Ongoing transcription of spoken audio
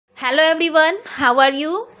Hello everyone, how are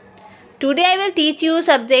you? Today I will teach you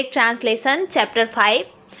subject translation chapter 5.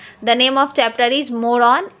 The name of chapter is more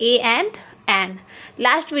on a and an.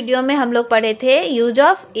 Last video में हम लोग पढ़े थे use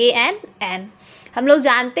of A and N. हम लोग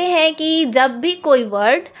जानते हैं कि जब भी कोई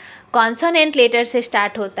वर्ड कॉन्सोनेंट लेटर से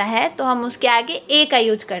स्टार्ट होता है तो हम उसके आगे ए का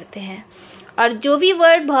यूज करते हैं, और जो भी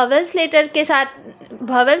वर्ड वॉवेल्स लेटर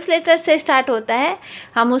से स्टार्ट होता है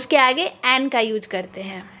हम उसके आगे एन का यूज करते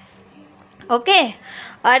हैं. ओके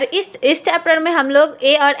और इस चैप्टर में हम लोग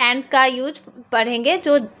ए और एंड का यूज पढ़ेंगे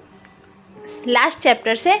जो लास्ट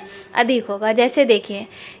चैप्टर से अधिक होगा. जैसे देखिए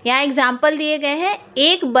यहाँ एग्जाम्पल दिए गए हैं.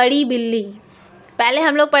 एक बड़ी बिल्ली, पहले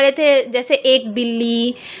हम लोग पढ़े थे जैसे एक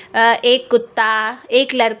बिल्ली, एक कुत्ता,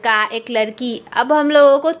 एक लड़का, एक लड़की. अब हम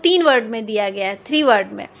लोगों को 3 वर्ड में दिया गया है, 3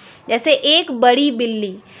 वर्ड में. जैसे एक बड़ी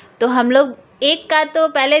बिल्ली, तो हम लोग एक का तो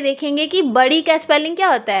पहले देखेंगे कि बड़ी का स्पेलिंग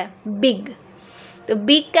क्या होता है, बिग. तो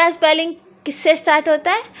बिग का स्पेलिंग किससे स्टार्ट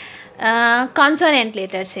होता है, कॉन्सोनेंट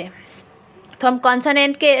लेटर से. तो हम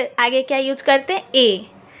कॉन्सोनेंट के आगे क्या यूज करते हैं, ए.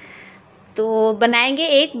 तो बनाएंगे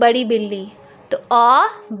एक बड़ी बिल्ली, तो अ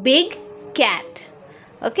बिग कैट.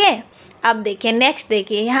 ओके अब देखिए नेक्स्ट,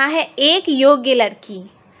 देखिए यहाँ है एक योग्य लड़की.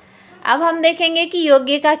 अब हम देखेंगे कि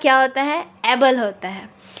योग्य का क्या होता है, एबल होता है.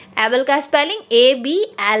 एबल का स्पेलिंग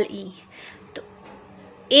ABLE. तो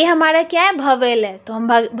ए हमारा क्या है, भवेल है, तो हम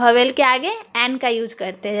भवेल के आगे एन का यूज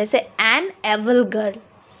करते हैं, जैसे N able girl.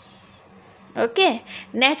 Okay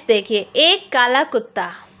next देखिए एक काला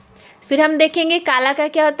कुत्ता. फिर हम देखेंगे काला का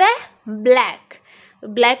क्या होता है, ब्लैक.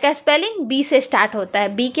 ब्लैक का स्पेलिंग बी से स्टार्ट होता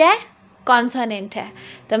है. बी क्या है, कॉन्सोनेंट है,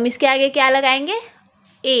 तो हम इसके आगे क्या लगाएंगे,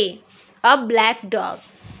 ए. अब ब्लैक डॉग.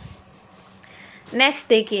 नेक्स्ट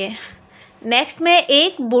देखिए, नेक्स्ट में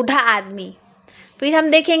एक बूढ़ा आदमी. फिर हम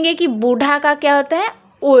देखेंगे कि बूढ़ा का क्या होता है,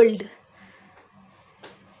 ओल्ड.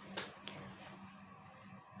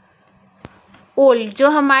 ओल्ड जो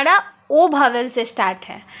हमारा ओ भावेल से स्टार्ट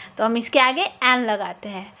है, तो हम इसके आगे एन लगाते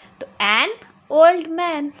हैं, तो an old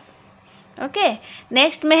man. Okay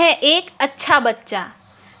next में है एक अच्छा बच्चा.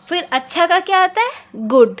 फिर अच्छा का क्या होता है,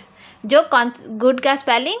 गुड. जो गुड का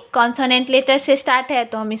स्पेलिंग कॉन्सोनेंट लेटर से स्टार्ट है,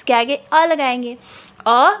 तो हम इसके आगे अ लगाएंगे,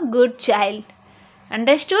 अ गुड चाइल्ड.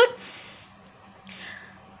 अंडरस्टूड.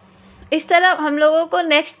 इस तरह हम लोगों को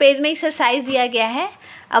नेक्स्ट पेज में एक्सरसाइज दिया गया है.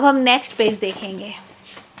 अब हम नेक्स्ट पेज देखेंगे.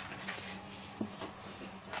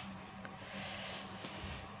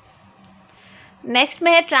 नेक्स्ट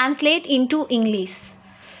में है ट्रांसलेट इनटू इंग्लिश.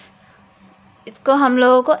 इसको हम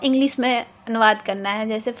लोगों को इंग्लिश में अनुवाद करना है.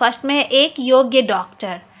 जैसे फर्स्ट में है एक योग्य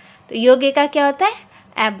डॉक्टर. तो योग्य का क्या होता है,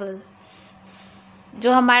 एबल.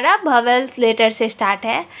 जो हमारा वोवेल लेटर से स्टार्ट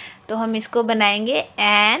है, तो हम इसको बनाएंगे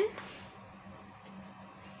N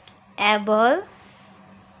able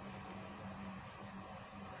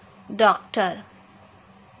doctor.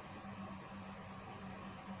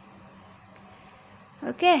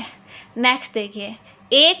 Okay next देखिए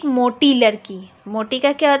एक मोटी लड़की. मोटी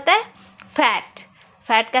का क्या होता है, फैट.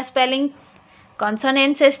 फैट का स्पेलिंग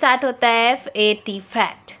कॉन्सोनेंट से स्टार्ट होता है, FAT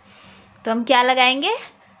फैट. तो हम क्या लगाएंगे,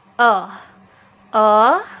 अ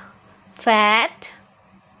फैट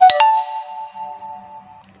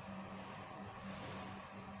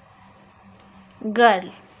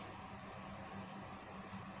गर्ल.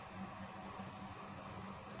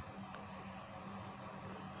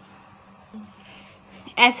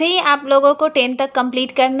 ऐसे ही आप लोगों को 10 तक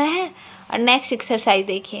कंप्लीट करना है. और नेक्स्ट एक्सरसाइज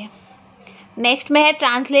देखिए. नेक्स्ट में है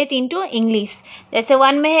ट्रांसलेट इनटू इंग्लिश. जैसे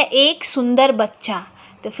 1 में है एक सुंदर बच्चा.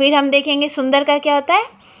 तो फिर हम देखेंगे सुंदर का क्या होता है,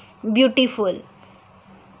 ब्यूटीफुल.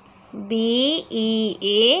 BEAUTIFUL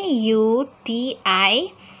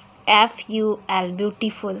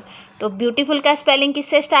beautiful. तो ब्यूटीफुल का स्पेलिंग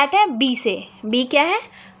किससे स्टार्ट है, बी से. बी क्या है,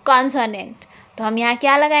 कॉन्सोनेंट. तो हम यहाँ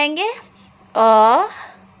क्या लगाएंगे, a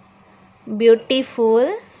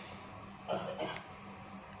beautiful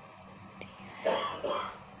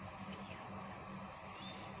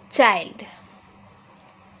child.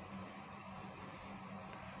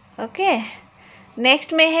 Okay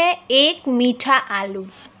next में है एक मीठा आलू.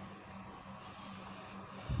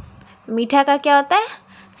 मीठा का क्या होता है,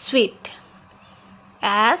 स्वीट.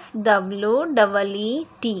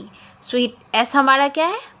 SWEET sweet. एस हमारा क्या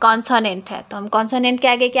है, कॉन्सोनेंट है, तो हम कॉन्सोनेंट के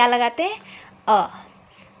आगे क्या लगाते हैं, अ.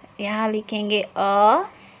 यहाँ लिखेंगे अ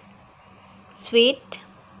स्वीट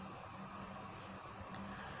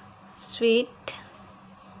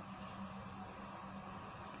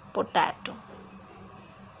पोटैटो.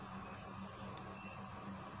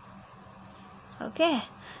 ओके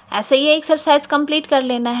ऐसे ही एक्सरसाइज कंप्लीट कर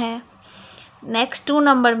लेना है. नेक्स्ट 2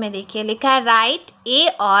 नंबर में देखिए लिखा है राइट ए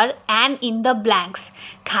और एन इन द ब्लैंक्स.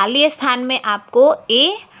 खाली स्थान में आपको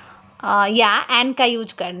ए या एन का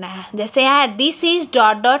यूज करना है। जैसे यहाँ है this is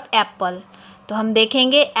dot dot Apple, तो हम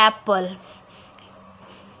देखेंगे एप्पल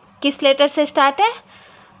किस लेटर से स्टार्ट है,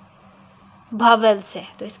 वॉवेल से,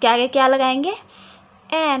 तो इसके आगे क्या लगाएंगे,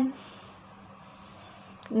 एन।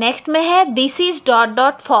 नेक्स्ट में है this is dot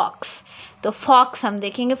dot fox, तो फॉक्स हम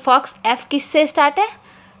देखेंगे, फॉक्स एफ किस से स्टार्ट है,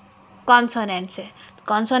 कॉन्सोनेंट से,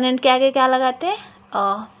 कॉन्सोनेंट के आगे क्या लगाते हैं,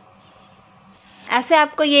 अ। ऐसे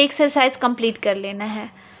आपको ये एक्सरसाइज कंप्लीट कर लेना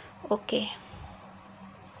है। ओके।